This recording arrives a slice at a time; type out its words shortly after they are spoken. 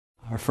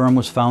Our firm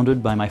was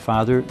founded by my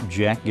father,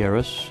 Jack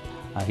Garris.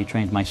 He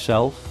trained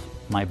myself,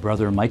 my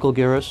brother Michael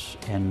Garris,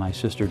 and my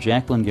sister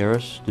Jacqueline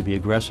Garris to be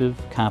aggressive,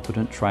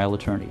 competent trial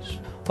attorneys.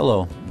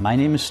 Hello, my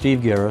name is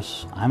Steve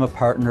Garris. I'm a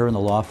partner in the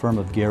law firm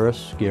of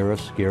Garris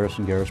Garris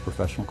Garris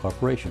Professional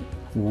Corporation.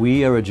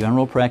 We are a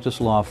general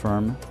practice law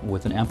firm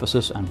with an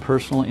emphasis on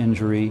personal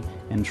injury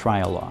and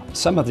trial law.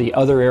 Some of the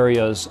other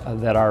areas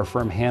that our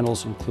firm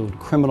handles include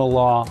criminal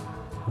law,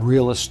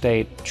 real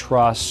estate,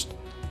 trust,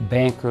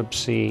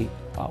 bankruptcy,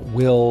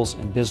 wills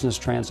and business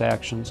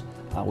transactions.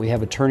 We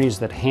have attorneys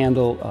that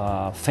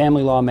handle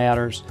family law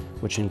matters,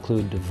 which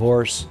include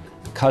divorce,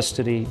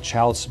 custody,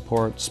 child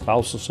support,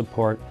 spousal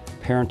support,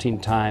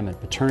 parenting time, and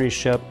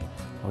paternyship.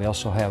 We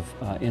also have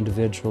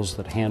individuals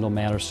that handle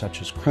matters such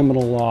as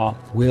criminal law,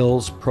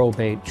 wills,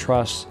 probate,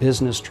 trusts,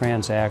 business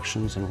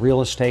transactions, and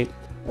real estate.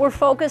 We're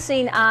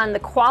focusing on the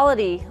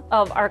quality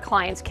of our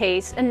client's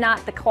case and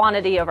not the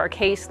quantity of our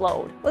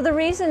caseload. Well, the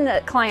reason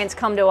that clients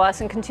come to us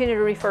and continue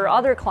to refer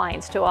other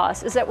clients to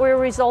us is that we're a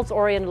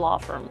results-oriented law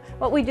firm.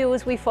 What we do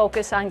is we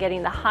focus on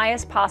getting the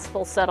highest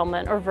possible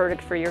settlement or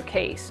verdict for your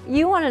case.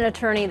 You want an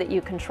attorney that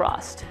you can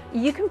trust.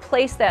 You can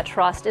place that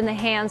trust in the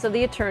hands of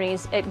the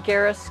attorneys at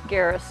Garris,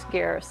 Garris,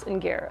 Garris,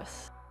 and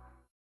Garris.